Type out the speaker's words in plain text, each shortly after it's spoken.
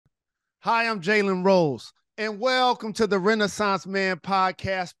Hi, I'm Jalen Rose, and welcome to the Renaissance Man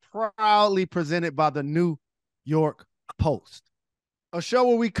podcast, proudly presented by the New York Post, a show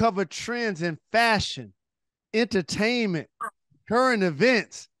where we cover trends in fashion, entertainment, current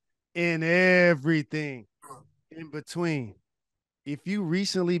events, and everything in between. If you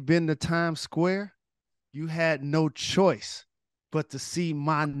recently been to Times Square, you had no choice but to see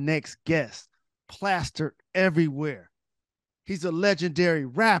my next guest plastered everywhere. He's a legendary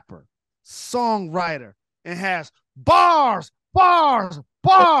rapper, songwriter, and has bars for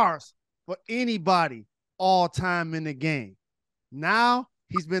anybody all time in the game. Now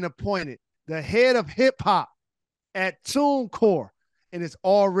he's been appointed the head of hip hop at TuneCore and is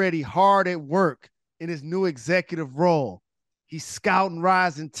already hard at work in his new executive role. He's scouting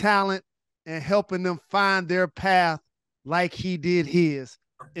rising talent and helping them find their path like he did his,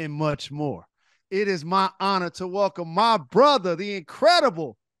 and much more. It is my honor to welcome my brother, the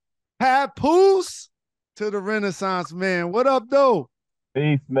incredible Papoose, to the Renaissance Man. What up, though?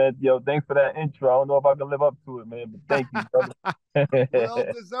 Peace, man. Yo, thanks for that intro. I don't know if I can live up to it, man, but thank you, brother.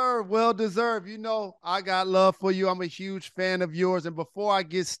 Well deserved, well deserved. You know, I got love for you. I'm a huge fan of yours. And before I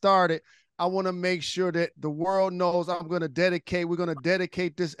get started, I want to make sure that the world knows we're going to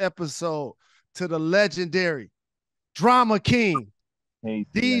dedicate this episode to the legendary Drama King, Peace,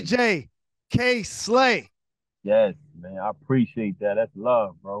 man. DJ K Slay. Yes, man. I appreciate that. That's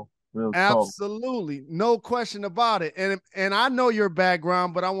love, bro. Real talk. Absolutely. No question about it. And I know your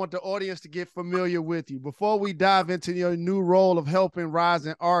background, but I want the audience to get familiar with you. Before we dive into your new role of helping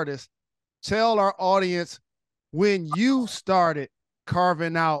rising artists, tell our audience when you started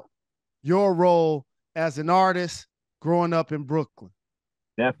carving out your role as an artist growing up in Brooklyn.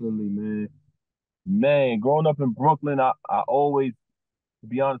 Definitely, man. Man, growing up in Brooklyn, I always, to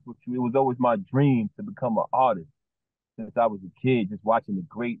be honest with you, it was always my dream to become an artist since I was a kid, just watching the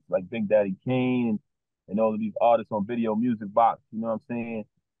greats like Big Daddy Kane and all of these artists on Video Music Box, you know what I'm saying?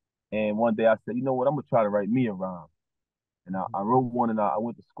 And one day I said, you know what, I'm gonna try to write me a rhyme. And I wrote one and I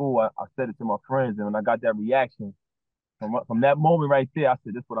went to school. I said it to my friends, and when I got that reaction from that moment right there, I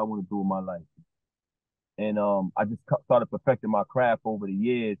said, "This is what I want to do with my life." And I just started perfecting my craft over the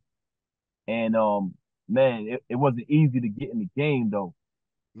years. And man, it wasn't easy to get in the game though.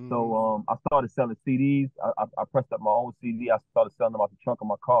 So Mm-hmm. I started selling CDs. I pressed up my own CD. I started selling them out the trunk of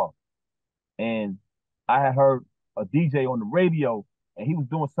my car. And I had heard a DJ on the radio, and he was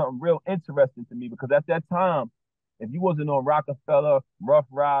doing something real interesting to me because at that time, if you wasn't on Rockefeller, Rough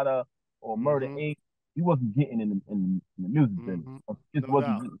Rider, or Murder Mm-hmm. Inc., you wasn't getting in the music business. Mm-hmm. Just No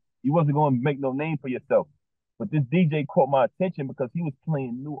doubt. you wasn't going to make no name for yourself. But this DJ caught my attention because he was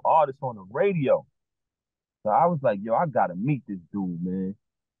playing new artists on the radio. So I was like, yo, I gotta meet this dude, man.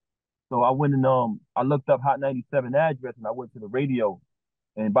 So I went and I looked up Hot 97 address and I went to the radio.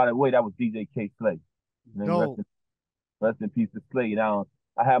 And by the way, that was DJ K Slay. And then Dope. rest in peace to Slay. Now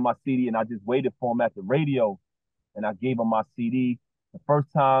I had my CD and I just waited for him at the radio and I gave him my CD. The first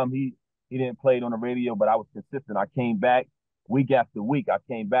time he didn't play it on the radio, but I was consistent. I came back week after week. I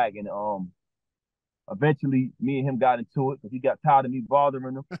came back and eventually me and him got into it because he got tired of me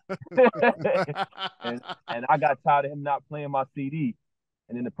bothering him. and and I got tired of him not playing my CD.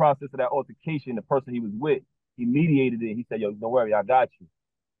 And in the process of that altercation, the person he was with, he mediated it. He said, "Yo, don't worry, I got you."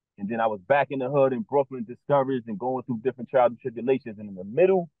 And then I was back in the hood in Brooklyn, discouraged and going through different trials and tribulations. And in the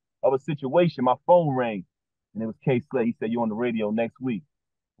middle of a situation, my phone rang, and it was K Slay. He said, "You're on the radio next week."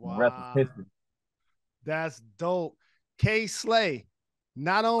 And the rest is Wow. history. That's dope. K Slay,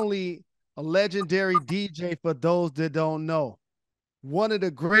 not only a legendary DJ for those that don't know, one of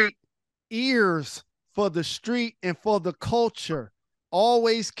the great ears for the street and for the culture,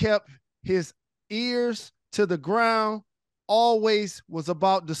 always kept his ears to the ground, always was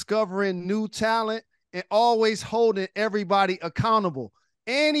about discovering new talent and always holding everybody accountable.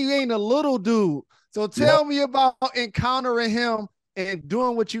 And he ain't a little dude. So Yep. tell me about encountering him and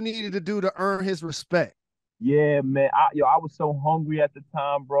doing what you needed to do to earn his respect. Yeah, man. I was so hungry at the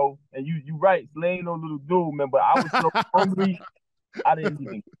time, bro. And you right, Slay ain't no little dude, man. But I was so hungry, I didn't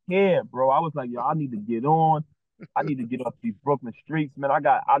even care, bro. I was like, yo, I need to get on. I need to get off these Brooklyn streets, man.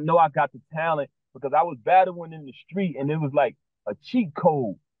 I know I got the talent because I was battling in the street and it was like a cheat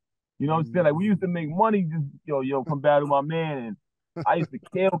code. You know what I'm saying? Like we used to make money just come battle my man, and I used to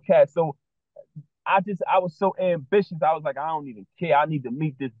kill cats. So I was so ambitious. I was like, I don't even care. I need to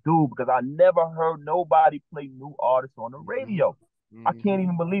meet this dude because I never heard nobody play new artists on the radio. I can't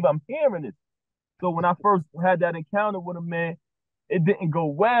even believe I'm hearing this. So when I first had that encounter with him, man, it didn't go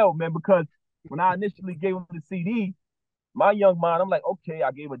well, man, because when I initially gave him the CD, my young mind, I'm like, okay,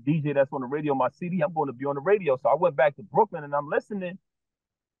 I gave a DJ that's on the radio my CD. I'm going to be on the radio. So I went back to Brooklyn and I'm listening.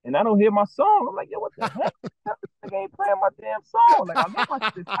 and I don't hear my song. I'm like, yo, what the heck? This nigga ain't playing my damn song. Like I know my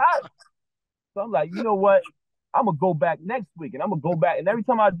shit is hot. So I'm like, you know what? I'm gonna go back next week, and I'm gonna go back. And every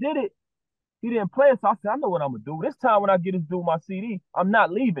time I did it, he didn't play it. So I said, I know what I'm gonna do. This time when I get this dude my CD, I'm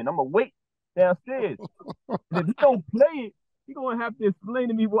not leaving. I'm gonna wait downstairs. And if he don't play it, he gonna have to explain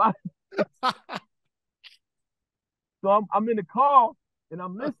to me why. So I'm in the car and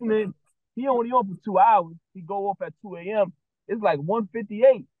I'm listening. He only on for 2 hours. He go off at 2 a.m. It's like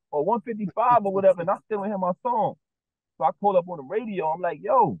 1:58 or 1:55 or whatever, and I still don't hear my song. So I called up on the radio. I'm like,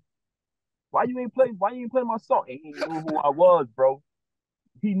 yo, why you ain't play my song? And he knew who I was, bro.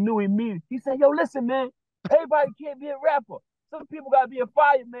 He knew immediately. He said, yo, listen, man, everybody can't be a rapper. Some people gotta be a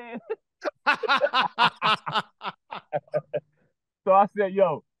fireman. So I said,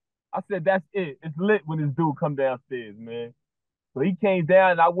 yo, that's it. It's lit when this dude come downstairs, man. So he came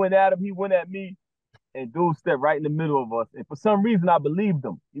down and I went at him, he went at me, and dude stepped right in the middle of us. And for some reason I believed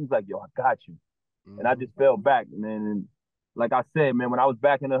him. He was like, yo, I got you. And I just fell back, man. And like I said, man, when I was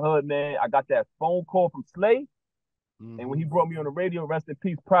back in the hood, man, I got that phone call from Slay. And when he brought me on the radio, rest in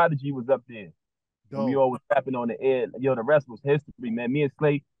peace, Prodigy was up there. And we all was rapping on the air. Yo, the rest was history, man. Me and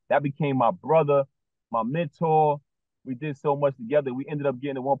Slay, that became my brother, my mentor. We did so much together. We ended up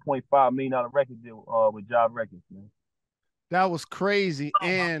getting a $1.5 million record deal with Job Records, man. That was crazy.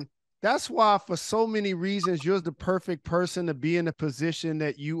 And that's why, for so many reasons, you're the perfect person to be in the position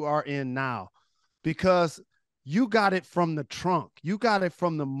that you are in now, because you got it from the trunk. You got it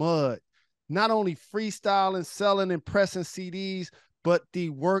from the mud. Not only freestyling, selling, and pressing CDs, but the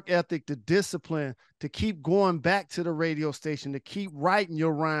work ethic, the discipline to keep going back to the radio station, to keep writing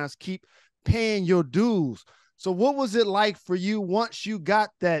your rhymes, keep paying your dues. So what was it like for you once you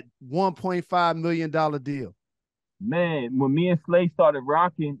got that $1.5 million deal? Man, when me and Slay started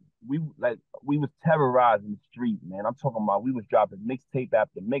rocking, we was terrorizing the street, man. I'm talking about we was dropping mixtape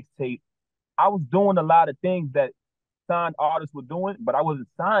after mixtape. I was doing a lot of things that signed artists were doing, but I wasn't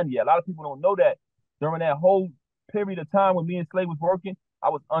signed yet. A lot of people don't know that. During that whole period of time when me and Slay was working, I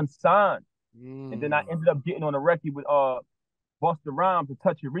was unsigned. And then I ended up getting on a record with Busta Rhymes, a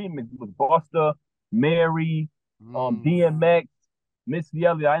Touch It remix. It was Busta, Mary, DMX, Missy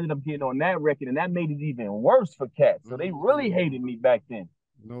Elliott. I ended up getting on that record, and that made it even worse for cats. So they really hated me back then.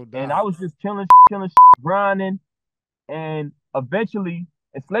 No doubt. And I was just chilling, grinding, and eventually,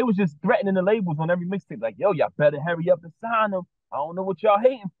 and Slay was just threatening the labels on every mixtape, like, yo, y'all better hurry up and sign them. I don't know what y'all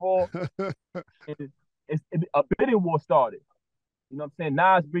hating for. A bidding war started. You know what I'm saying?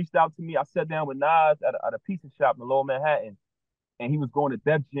 Nas reached out to me. I sat down with Nas at a pizza shop in Lower Manhattan, and he was going to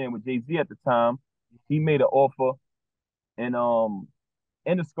Def Jam with Jay-Z at the time. He made an offer, and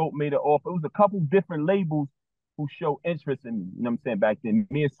Interscope made an offer. It was a couple different labels who showed interest in me. You know what I'm saying? Back then,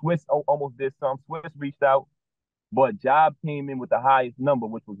 me and Swiss almost did some. Swiss reached out, but Job came in with the highest number,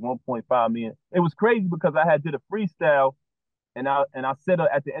 which was 1.5 million. It was crazy because I had did a freestyle, and I said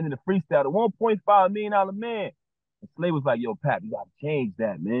at the end of the freestyle, the $1.5 million man. And Slay was like, yo, Pap, you gotta change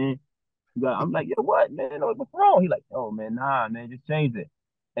that, man. I'm like, yo, what, man? What's wrong? He like, oh, man, nah, man, just change it.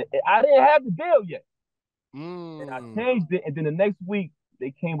 And I didn't have the deal yet. And I changed it, and then the next week,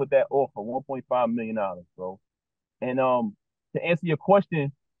 they came with that offer, $1.5 million, bro. And to answer your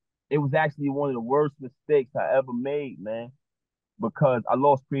question, it was actually one of the worst mistakes I ever made, man, because I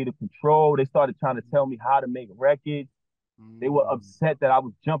lost creative control. They started trying to tell me how to make records. They were upset that I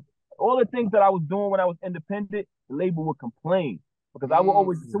was jumping. All the things that I was doing when I was independent, the label would complain. Because I would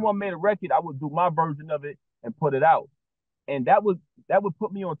always, if someone made a record, I would do my version of it and put it out. And that would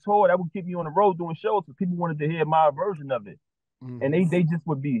put me on tour. That would keep me on the road doing shows because people wanted to hear my version of it. And they just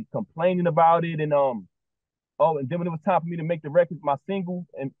would be complaining about it. And and then when it was time for me to make the record, my singles,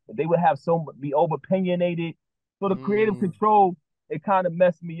 and they would have be over opinionated. So the creative control, it kind of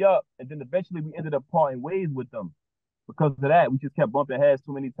messed me up. And then eventually we ended up parting ways with them. Because of that, we just kept bumping heads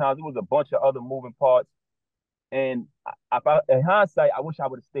too many times. It was a bunch of other moving parts. And in hindsight, I wish I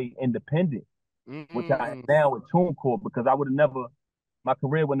would have stayed independent, which I am now with TuneCore, because I would have never, my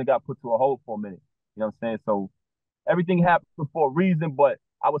career wouldn't have got put to a hold for a minute. You know what I'm saying? So everything happened for a reason, but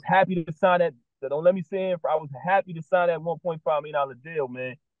I was happy to sign that. So don't let me say it. I was happy to sign that $1.5 million deal,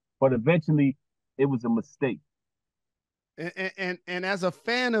 man. But eventually, it was a mistake. And as a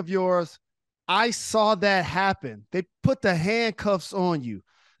fan of yours, I saw that happen. They put the handcuffs on you.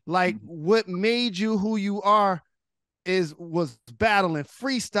 Like what made you who you are was battling,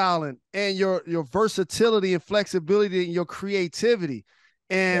 freestyling, and your versatility and flexibility and your creativity.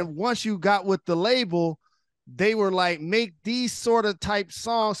 And once you got with the label, they were like, make these sort of type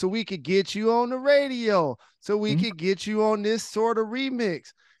songs so we could get you on the radio, so we could get you on this sort of remix.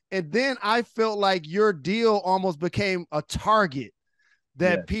 And then I felt like your deal almost became a target,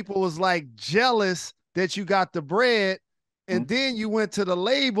 that people was like jealous that you got the bread, and then you went to the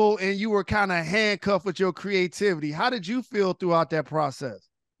label and you were kind of handcuffed with your creativity. How did you feel throughout that process?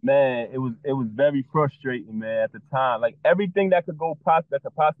 Man, it was very frustrating, man, at the time. Like everything that could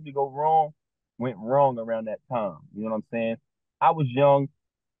possibly go wrong went wrong around that time. You know what I'm saying? I was young.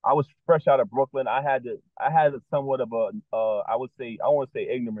 I was fresh out of Brooklyn. I had a somewhat of a I would say, I won't say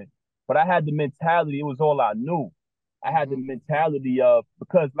ignorant, but I had the mentality. It was all I knew. I had the mentality of,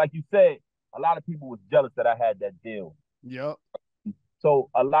 because like you said, a lot of people was jealous that I had that deal. Yep.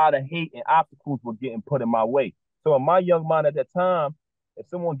 So a lot of hate and obstacles were getting put in my way. So in my young mind at that time, if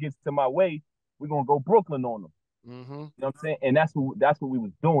someone gets to my way, we're gonna go Brooklyn on them. Mm-hmm. You know what I'm saying? And that's what we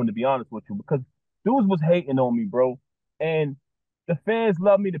was doing, to be honest with you, because dudes was hating on me, bro. And the fans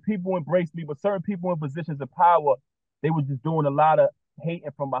loved me, the people embraced me, but certain people in positions of power, they were just doing a lot of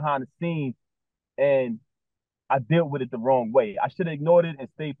hating from behind the scenes, and I dealt with it the wrong way. I should have ignored it and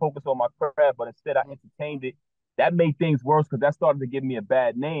stayed focused on my craft, but instead I entertained it. That made things worse because that started to give me a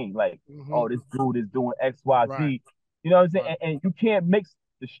bad name. Like, oh, this dude is doing X, Y, Z. Right. You know what I'm saying? Right. And you can't mix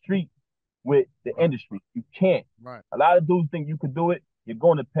the street with the industry. You can't. Right. A lot of dudes think you could do it. You're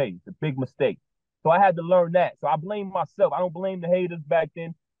going to pay. It's a big mistake. So I had to learn that. So I blame myself. I don't blame the haters back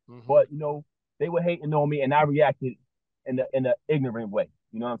then, but they were hating on me, and I reacted in an ignorant way.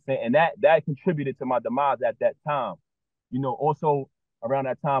 You know what I'm saying? And that contributed to my demise at that time. Also around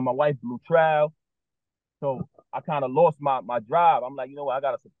that time, my wife blew trial, so I kind of lost my drive. I'm like, you know what? I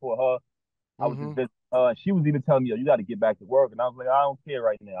gotta support her. I was just busy. She was even telling me, yo, you got to get back to work, and I was like, I don't care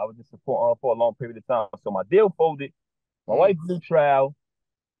right now. I was just supporting her for a long period of time. So my deal folded. My wife blew trial.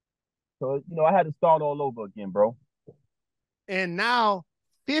 So, I had to start all over again, bro. And now,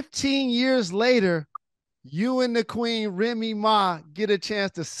 15 years later, you and the queen Remy Ma get a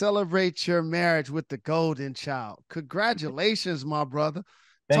chance to celebrate your marriage with the golden child. Congratulations, my brother.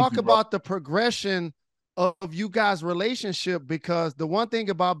 Thank Talk you, bro. about the progression of you guys' relationship, because the one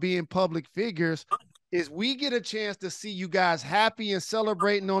thing about being public figures is we get a chance to see you guys happy and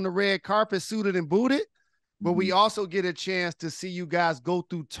celebrating on the red carpet, suited and booted, but we also get a chance to see you guys go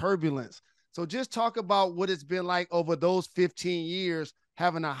through turbulence. So just talk about what it's been like over those 15 years,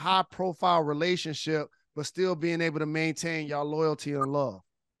 having a high profile relationship, but still being able to maintain y'all loyalty and love.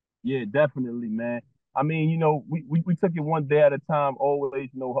 Yeah, definitely, man. I mean, we took it one day at a time, always.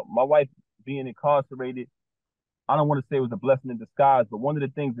 My wife being incarcerated, I don't want to say it was a blessing in disguise, but one of the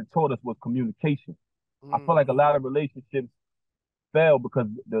things it taught us was communication. I feel like a lot of relationships fail because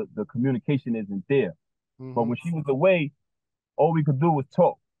the communication isn't there. But when she was away, all we could do was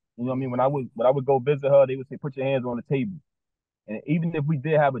talk. You know what I mean? When I would go visit her, they would say, "Put your hands on the table." And even if we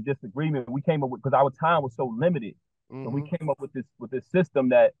did have a disagreement, we came up with, because our time was so limited. So we came up with this system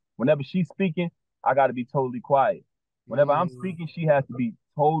that whenever she's speaking, I got to be totally quiet. Whenever I'm speaking, she has to be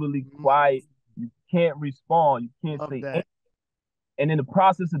totally quiet. You can't respond. You can't say anything. And in the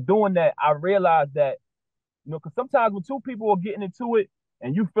process of doing that, I realized that, because sometimes when two people are getting into it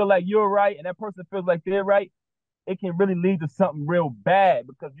and you feel like you're right and that person feels like they're right, it can really lead to something real bad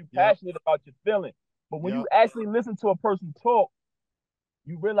because you're passionate about your feelings. But when you actually listen to a person talk,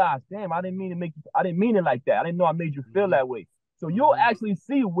 you realize, damn, I didn't mean it like that. I didn't know I made you feel that way. So you'll actually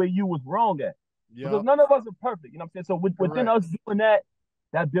see where you was wrong at. Because none of us are perfect. You know what I'm saying? So within us doing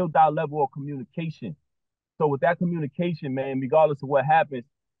that built our level of communication. So with that communication, man, regardless of what happens,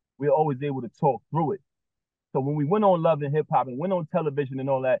 we're always able to talk through it. So when we went on Love and Hip Hop and went on television and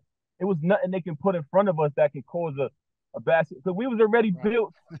all that, it was nothing they can put in front of us that can cause a bad. Because we was already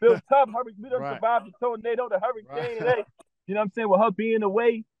built tough. We done survived the tornado, the hurricane, and everything. You know what I'm saying? With her being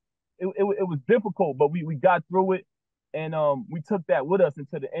away, it was difficult, but we got through it, and we took that with us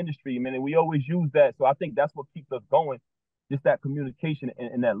into the industry, man. And we always use that. So I think that's what keeps us going, just that communication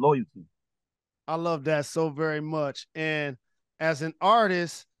and that loyalty. I love that so very much. And as an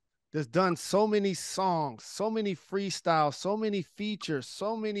artist that's done so many songs, so many freestyles, so many features,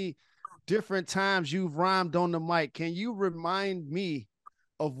 so many different times you've rhymed on the mic, can you remind me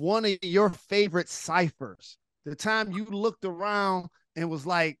of one of your favorite ciphers? The time you looked around and was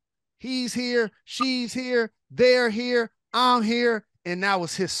like, he's here, she's here, they're here, I'm here, and that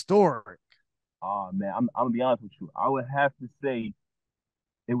was historic. Oh man, I'm gonna be honest with you. I would have to say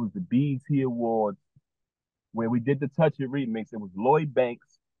it was the BET Awards where we did the Touch It remix. It was Lloyd Banks.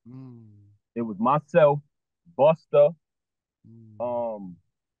 It was myself, Busta.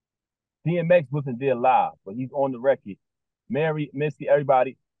 DMX wasn't there live, but he's on the record. Mary, Missy,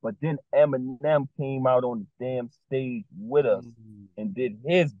 everybody. But then Eminem came out on the damn stage with us and did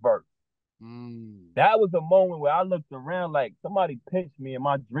his verse. That was a moment where I looked around like somebody pinched me. Am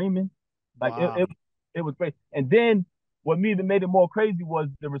I dreaming? Like Wow. it was great. And then what made it more crazy was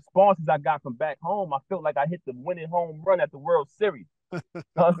the responses I got from back home. I felt like I hit the winning home run at the World Series. You know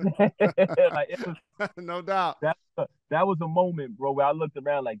what I'm saying? Like it was No doubt. that was a moment, bro, where I looked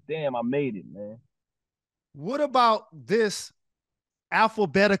around like, damn, I made it, man. What about this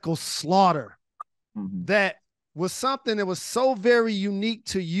alphabetical slaughter that was something that was so very unique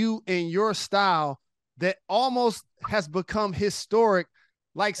to you and your style that almost has become historic,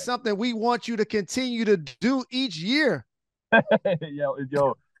 like something we want you to continue to do each year?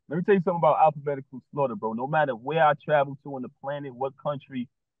 Yo, let me tell you something about alphabetical slaughter, bro. No matter where I travel to on the planet, what country,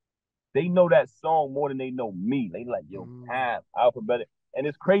 they know that song more than they know me. They like, yo, alphabetic. And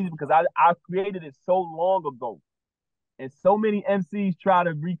it's crazy because I created it so long ago. And so many MCs try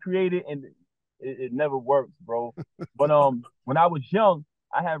to recreate it and it never works, bro. But when I was young,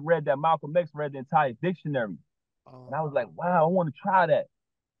 I had read that Malcolm X read the entire dictionary. And I was like, wow, I want to try that.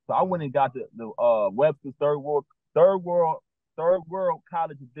 So I went and got the Webster's third world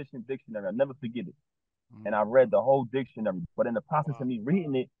college edition dictionary. I'll never forget it. And I read the whole dictionary. But in the process of me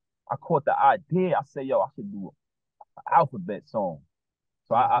reading it, I caught the idea. I said, yo, I should do an alphabet song.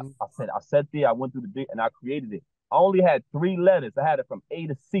 So I sat there, I went through the and I created it. I only had 3 letters. I had it from A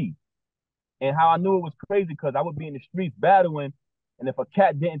to C. And how I knew it was crazy because I would be in the streets battling, and if a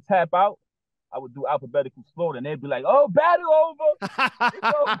cat didn't tap out, I would do alphabetical slaughter, and they'd be like, "Oh, battle over!"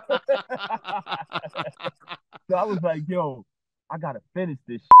 It's over. So I was like, "Yo, I gotta finish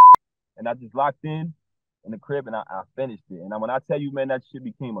this," and I just locked in the crib, and I finished it. And when I tell you, man, that shit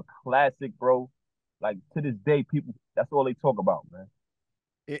became a classic, bro. Like to this day, people, that's all they talk about, man.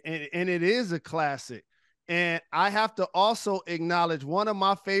 And it is a classic. And I have to also acknowledge one of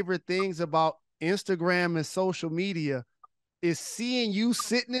my favorite things about Instagram and social media is seeing you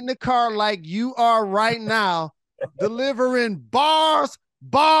sitting in the car like you are right now, delivering bars,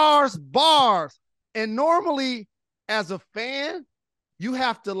 bars, bars. And normally, as a fan, you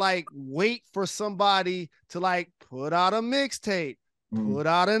have to like wait for somebody to like put out a mixtape, put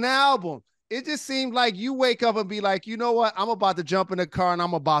out an album. It just seemed like you wake up and be like, you know what? I'm about to jump in the car and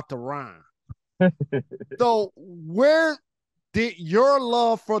I'm about to rhyme. So where did your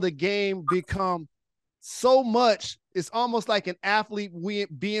love for the game become so much? It's almost like an athlete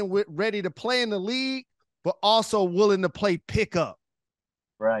being ready to play in the league, but also willing to play pickup.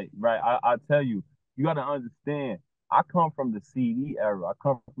 Right. I tell you, you got to understand. I come from the CD era. I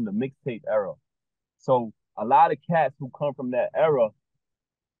come from the mixtape era. So a lot of cats who come from that era,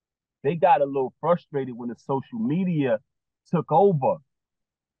 they got a little frustrated when the social media took over.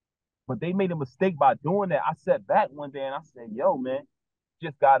 But they made a mistake by doing that. I sat back one day and I said, yo, man,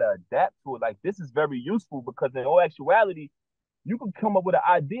 just gotta adapt to it. Like this is very useful because in all actuality, you can come up with an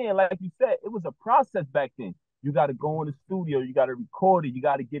idea. And like you said, it was a process back then. You got to go in the studio, you got to record it, you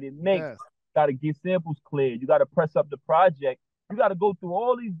got to get it mixed, got to get samples cleared, you got to press up the project, you got to go through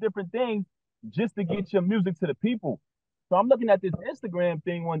all these different things just to get your music to the people. So I'm looking at this Instagram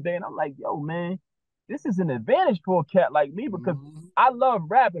thing one day and I'm like, yo, man, this is an advantage for a cat like me because I love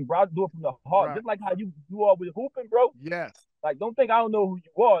rapping, bro. I do it from the heart, just like how you are with hooping, bro. Yes. Like, don't think I don't know who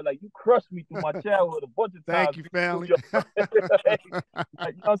you are. Like, you crushed me through my childhood a bunch of times. Thank you, family. Like, you know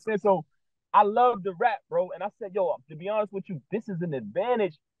what I'm saying? So I love the rap, bro. And I said, yo, to be honest with you, this is an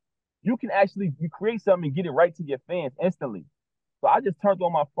advantage. You can actually you create something and get it right to your fans instantly. So I just turned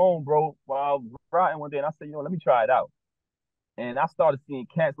on my phone, bro, while I was riding one day, and I said, you know, let me try it out. And I started seeing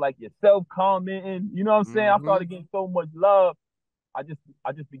cats like yourself commenting. You know what I'm saying? I started getting so much love. I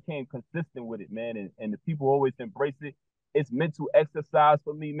just became consistent with it, man. And the people always embrace it. It's mental exercise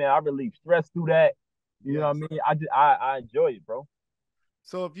for me, man. I relieve stress through that. You know what I mean? I enjoy it, bro.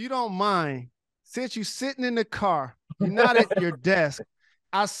 So if you don't mind, since you're sitting in the car, you're not at your desk.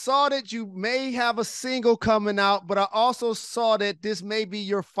 I saw that you may have a single coming out, but I also saw that this may be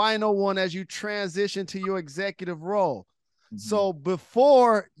your final one as you transition to your executive role. So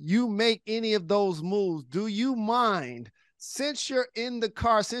before you make any of those moves, do you mind, since you're in the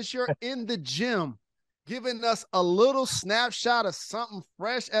car, since you're in the gym, giving us a little snapshot of something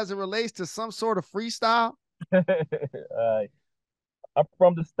fresh as it relates to some sort of freestyle? I'm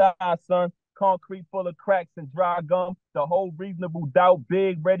from the style, son. Concrete full of cracks and dry gum. The whole reasonable doubt,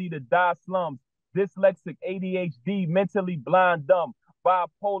 big, ready to die slums. Dyslexic, ADHD, mentally blind, dumb.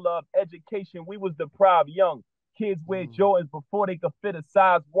 Bipolar of education, we was deprived young. Kids wear Jordans before they could fit a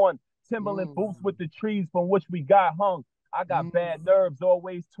size 1. Timberland boots with the trees from which we got hung. I got bad nerves,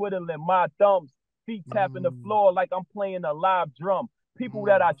 always twiddling my thumbs. Feet tapping the floor like I'm playing a live drum. People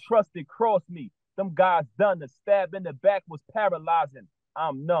that I trusted crossed me. Them guys done. The stab in the back was paralyzing.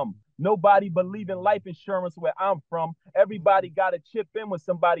 I'm numb. Nobody believe in life insurance where I'm from. Everybody got to chip in when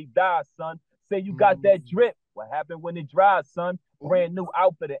somebody dies, son. Say you got that drip. What happened when it dries, son? Brand new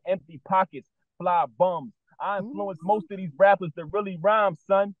outfit and empty pockets, fly bums. I influenced most of these rappers that really rhyme,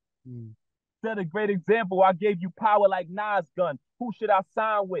 son. Set a great example. I gave you power like Nas gun. Who should I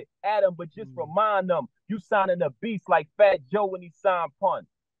sign with? Adam, but just remind them, you signing a beast like Fat Joe when he signed Pun.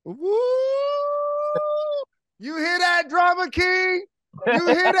 Woo! You hear that, Drama King? You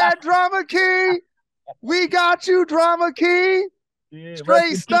hear that, Drama King? We got you, Drama King. Yeah,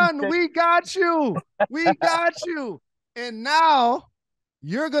 straight stunting. We got you. We got you. And now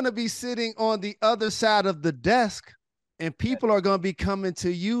you're going to be sitting on the other side of the desk, and people are going to be coming to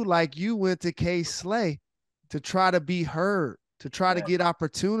you like you went to K Slay to try to be heard, to try to get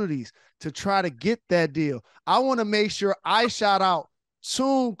opportunities, to try to get that deal. I want to make sure I shout out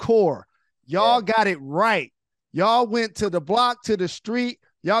TuneCore. Y'all got it right. Y'all went to the block, to the street.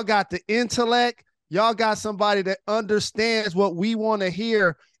 Y'all got the intellect. Y'all got somebody that understands what we want to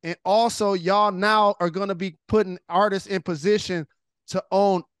hear. And also, y'all now are going to be putting artists in position to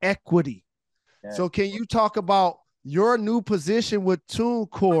own equity. So can you talk about your new position with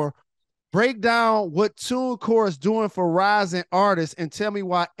TuneCore? Break down what TuneCore is doing for rising artists and tell me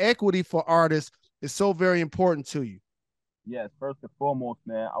why equity for artists is so very important to you. Yes, first and foremost,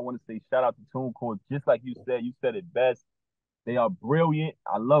 man, I want to say shout out to TuneCore. Just like you said it best. They are brilliant.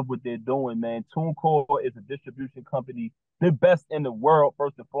 I love what they're doing, man. TuneCore is a distribution company. They're best in the world,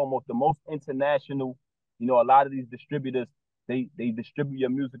 first and foremost, the most international. You know, a lot of these distributors, they distribute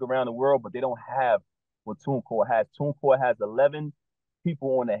your music around the world, but they don't have what TuneCore has. TuneCore has 11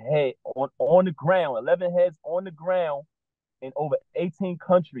 people on the ground, 11 heads on the ground in over 18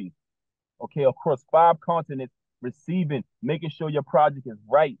 countries, okay, across 5 continents, receiving, making sure your project is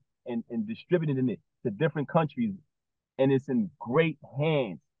right and distributing it to different countries. And it's in great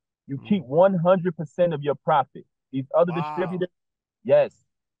hands. You keep 100% of your profit. These other distributors,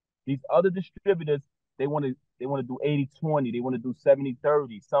 these other distributors, they want to do 80-20, they want to do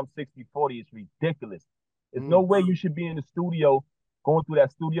 70-30, some 60-40. It's ridiculous. There's no way you should be in the studio going through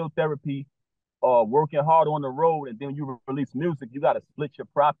that studio therapy, working hard on the road, and then you release music. You got to split your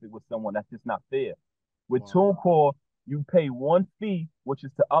profit with someone. That's just not fair. With TuneCore, you pay one fee, which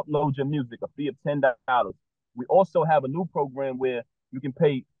is to upload your music, a fee of $10. We also have a new program where you can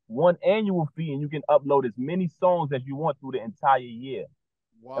pay one annual fee and you can upload as many songs as you want through the entire year.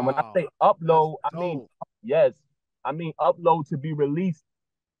 Wow. And when I say upload, I mean upload to be released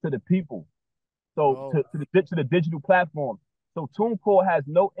to the people. So to the digital platform. So TuneCore has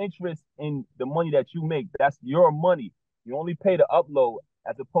no interest in the money that you make. That's your money. You only pay to upload,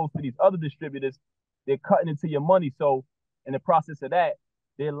 as opposed to these other distributors. They're cutting into your money. So in the process of that,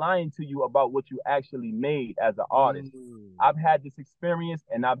 they're lying to you about what you actually made as an artist. I've had this experience,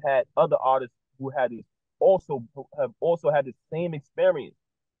 and I've had other artists who have also had the same experience.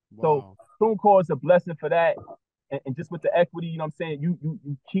 Wow. So TuneCore is a blessing for that. And just with the equity, you know what I'm saying?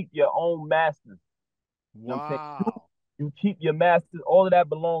 You keep your own masters. You know what I'm saying? You keep your masters. All of that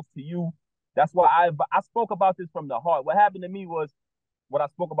belongs to you. That's why I spoke about this from the heart. What happened to me was what I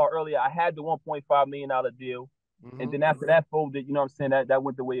spoke about earlier. I had the $1.5 million deal. And then after that folded, you know what I'm saying, that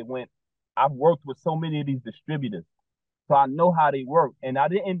went the way it went. I've worked with so many of these distributors, so I know how they work. And I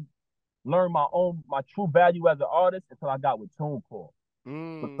didn't learn my true value as an artist until I got with TuneCore.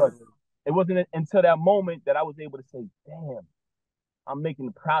 Because it wasn't until that moment that I was able to say, damn, I'm making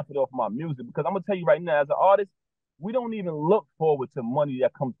a profit off my music. Because I'm going to tell you right now, as an artist, we don't even look forward to money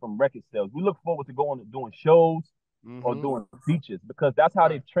that comes from record sales. We look forward to going and doing shows or doing features, because that's how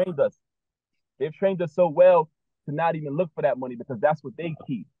they've trained us. They've trained us so well to not even look for that money, because that's what they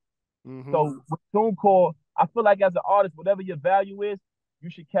keep. So with TuneCore, I feel like as an artist, whatever your value is,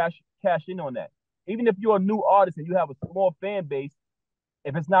 you should cash in on that. Even if you're a new artist and you have a small fan base,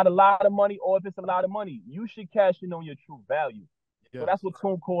 if it's not a lot of money or if it's a lot of money, you should cash in on your true value. So that's what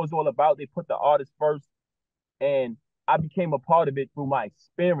TuneCore is all about. They put the artist first, and I became a part of it through my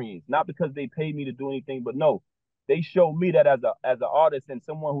experience, not because they paid me to do anything, but no, they showed me that as an artist and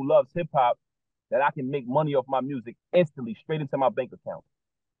someone who loves hip hop, that I can make money off my music instantly, straight into my bank account.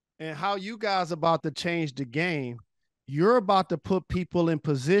 And how you guys about to change the game, you're about to put people in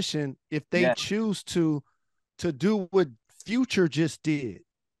position, if they choose to do what Future just did,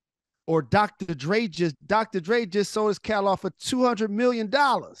 or Dr. Dre just sold his catalog for $200 million.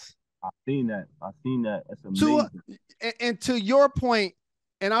 I've seen that. It's amazing. And to your point,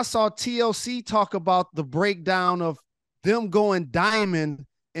 and I saw TLC talk about the breakdown of them going diamond,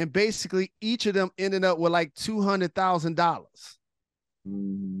 and basically each of them ended up with like $200,000.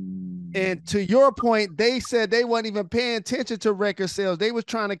 And to your point, they said they weren't even paying attention to record sales. They was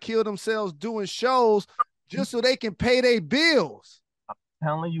trying to kill themselves doing shows just so they can pay their bills. I'm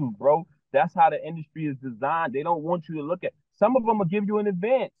telling you, bro, That's how the industry is designed. They don't want you to look at. Some of them will give you an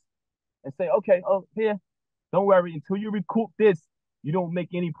advance and say, okay, oh, here, don't worry. Until you recoup this, you don't make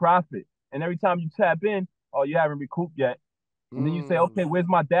any profit. And every time you tap in, oh, you haven't recouped yet. And then you say, okay, where's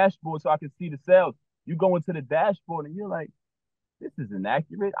my dashboard so I can see the sales? You go into the dashboard and you're like, this is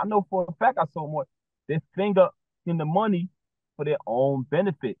inaccurate. I know for a fact I sold more. They finger in the money for their own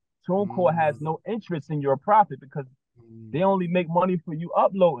benefit. TuneCore has no interest in your profit because they only make money for you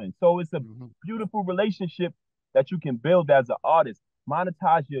uploading. So it's a beautiful relationship that you can build as an artist.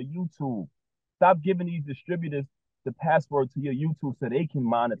 Monetize your YouTube. Stop giving these distributors the password to your YouTube so they can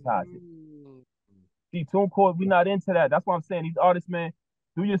monetize it. See, TuneCore, we're not into that. That's why I'm saying these artists, man,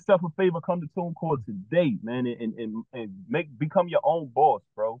 do yourself a favor, come to TuneCore today, man, and become your own boss,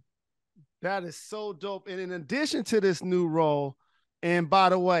 bro. That is so dope. And in addition to this new role, and by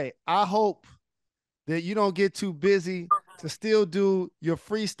the way, I hope that you don't get too busy to still do your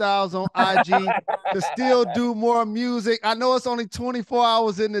freestyles on IG, to still do more music. I know it's only 24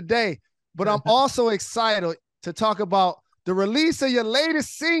 hours in the day, but I'm also excited to talk about the release of your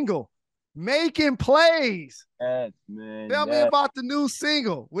latest single, Making Plays. Yes, man. Tell me about the new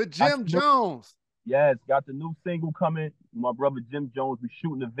single with Jim Jones. Yes, got the new single coming. My brother Jim Jones, we're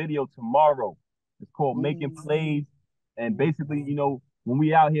shooting a video tomorrow. It's called Making Plays. And basically, you know, when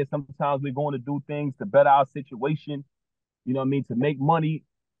we out here, sometimes we're going to do things to better our situation, you know what I mean, to make money,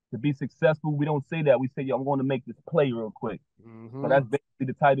 to be successful. We don't say that. We say, yo, I'm going to make this play real quick. So that's basically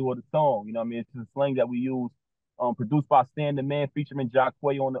the title of the song. You know what I mean? It's a slang that we use. Produced by Stan the Man, featuring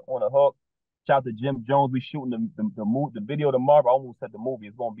Jacquay on the hook. Shout out to Jim Jones. We shooting the video tomorrow. I almost said the movie.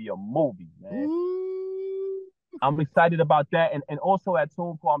 It's going to be a movie, man. I'm excited about that. And also at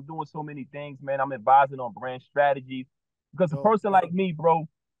TuneCore, I'm doing so many things, man. I'm advising on brand strategies. Because a person like me, bro,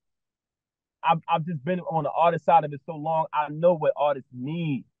 I've just been on the artist side of it so long. I know what artists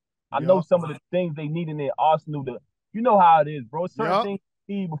need. I know some of the things they need in their arsenal. You know how it is, bro. Certain things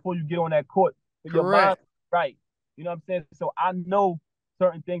you need before you get on that court. For your mind, right. You know what I'm saying? So I know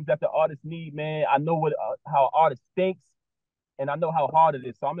certain things that the artists need, man. I know what how an artist thinks, and I know how hard it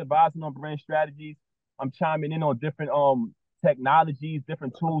is. So I'm advising on brand strategies. I'm chiming in on different technologies,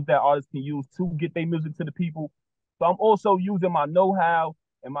 different tools that artists can use to get their music to the people. So I'm also using my know-how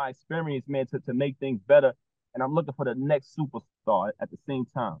and my experience, man, to make things better. And I'm looking for the next superstar at the same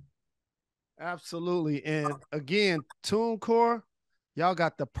time. Absolutely. And again, TuneCore, y'all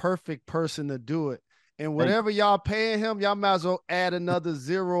got the perfect person to do it. And whatever y'all paying him, y'all might as well add another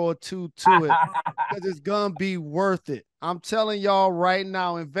 0 or 2 to it because it's going to be worth it. I'm telling y'all right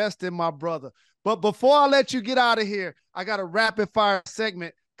now, invest in my brother. But before I let you get out of here, I got a rapid fire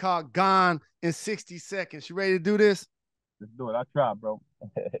segment called Gone in 60 Seconds. You ready to do this? Let's do it. I'll try, bro.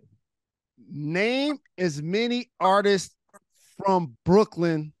 Name as many artists from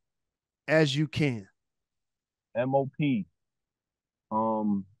Brooklyn as you can. M.O.P.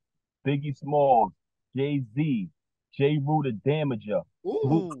 Biggie Smalls, Jay-Z, J. Rue the Damager,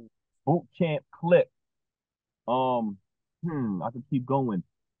 Boot Camp Clip. I can keep going.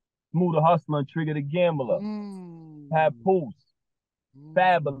 Smooth the Hustler and Trigger the Gambler. Papoose.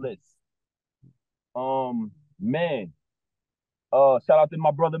 Fabulous. Man. Shout out to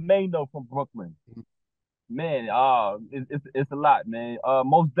my brother Mano from Brooklyn. Man, it's a lot, man.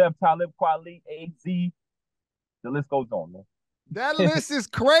 Most Def, Talib Kweli, AZ. The list goes on, man. That list is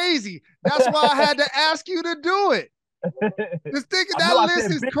crazy. That's why I had to ask you to do it. Just thinking that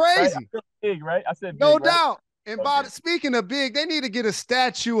list is crazy. Right? Big, right? I said big, no doubt. And speaking of Big, they need to get a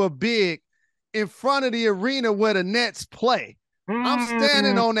statue of Big in front of the arena where the Nets play. I'm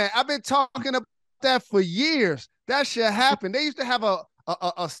standing on that. I've been talking about that for years. That should happen. They used to have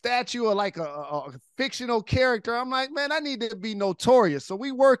a statue of like a fictional character. I'm like, man, I need to be notorious. So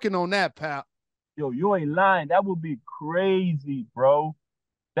we working on that, pal. Yo, you ain't lying. That would be crazy, bro.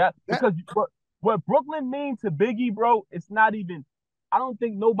 Because what Brooklyn means to Biggie, bro, it's not even, I don't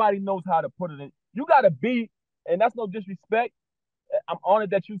think nobody knows how to put it in. You gotta be, and that's no disrespect. I'm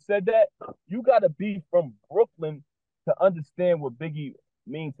honored that you said that. You gotta be from Brooklyn to understand what Biggie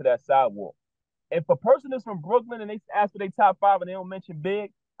means to that sidewalk. If a person is from Brooklyn and they ask for their top 5 and they don't mention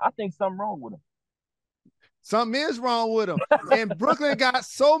Big, I think something wrong with them. Something is wrong with them. And Brooklyn got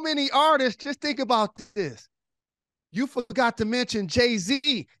so many artists. Just think about this. You forgot to mention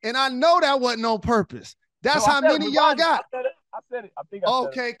Jay-Z, and I know that wasn't on purpose. That's how many y'all got. I said it. I think I said it.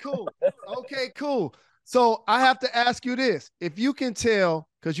 Okay, cool. Okay, cool. So I have to ask you this. If you can tell,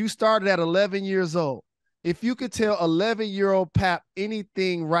 because you started at 11 years old, if you could tell 11-year-old Pap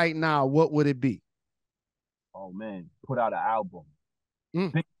anything right now, what would it be? Oh, man. Put out an album.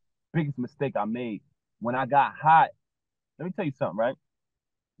 Biggest mistake I made. When I got hot, let me tell you something, right?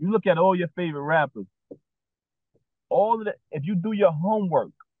 You look at all your favorite rappers, all of the if you do your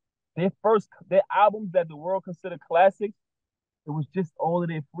homework, their albums that the world consider classics, it was just all of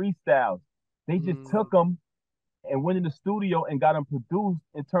their freestyles. They just Mm, took them and went in the studio and got them produced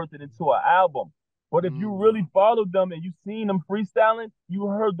and turned it into an album. But if you mm. really followed them and you seen them freestyling, you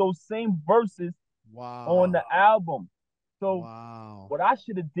heard those same verses on the Wow. album. So Wow. what I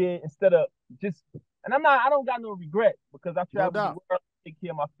should have did instead of just, and I don't got no regret because I No traveled the doubt. world to take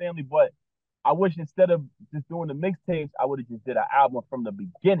care of my family. But I wish instead of just doing the mixtapes, I would have just did an album from the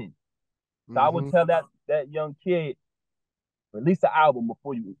beginning. So I would Hmm. tell that young kid, release an album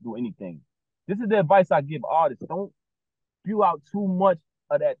before you do anything. This is the advice I give artists. Don't spew out too much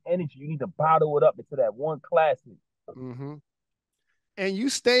of that energy. You need to bottle it up into that one classic. Hmm. And you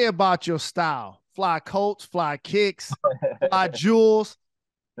stay about your style. Fly coats, fly kicks, fly jewels.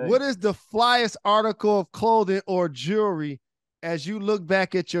 What Thanks. is the flyest article of clothing or jewelry as you look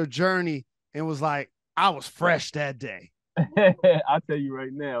back at your journey and was like, I was fresh that day? I'll tell you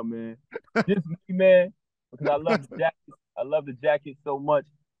right now, man. Just me, man, because I love the jacket. I love the jacket so much.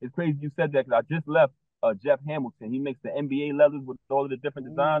 It's crazy you said that because I just left Jeff Hamilton. He makes the NBA leathers with all of the different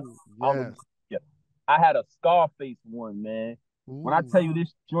designs. Ooh, I don't know. yes. Yeah. I had a Scarface one, man. When I Ooh. tell you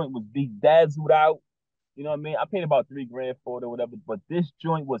this joint was bedazzled out, you know what I mean? I paid about 3 grand for it or whatever, but this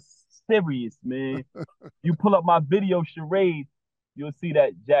joint was serious, man. You pull up my video charade, you'll see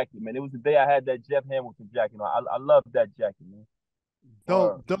that jacket, man. It was the day I had that Jeff Hamilton jacket on. I love that jacket, man.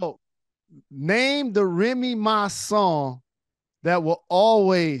 Word. Dope, dope. Name the Remy Ma song that will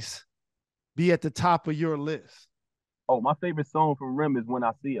always be at the top of your list. Oh, my favorite song from Rim is When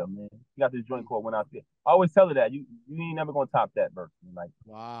I See Her, man. She got this joint called When I See Her. I always tell her that. You ain't never gonna top that verse. Man. Like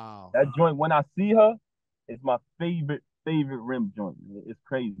Wow. that joint When I See Her is my favorite Rim joint. Man. It's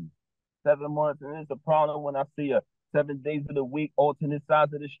crazy. 7 months and it's a problem when I see her. 7 days of the week, alternate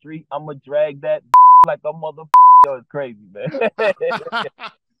sides of the street. I'ma drag that like a mother. Yo, it's crazy, man.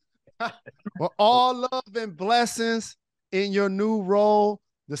 Well, all love and blessings in your new role.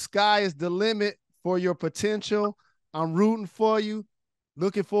 The sky is the limit for your potential. I'm rooting for you.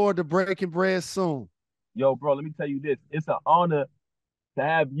 Looking forward to breaking bread soon. Yo, bro, let me tell you this. It's an honor to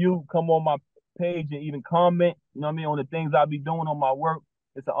have you come on my page and even comment, you know what I mean, on the things I be doing on my work.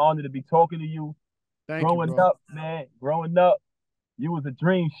 It's an honor to be talking to you. Thank you, Growing bro. up, man, growing up, you was a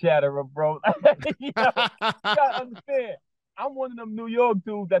dream shatterer, bro. You gotta understand. I'm one of them New York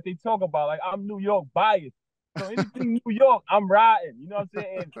dudes that they talk about. Like I'm New York biased. So anything New York, I'm riding. You know what I'm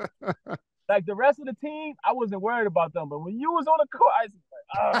saying? Like the rest of the team, I wasn't worried about them. But when you was on the court, I was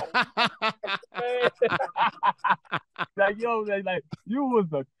like, oh man. Like, yo, like you was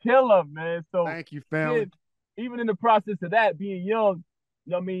a killer, man. So Thank you, family. again, even in the process of that, being young,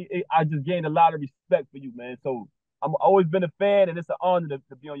 you know what I mean? I just gained a lot of respect for you, man. So I'm always been a fan, and it's an honor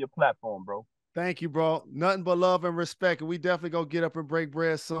to be on your platform, bro. Thank you, bro. Nothing but love and respect. And we definitely go get up and break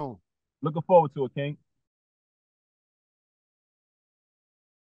bread soon. Looking forward to it, King.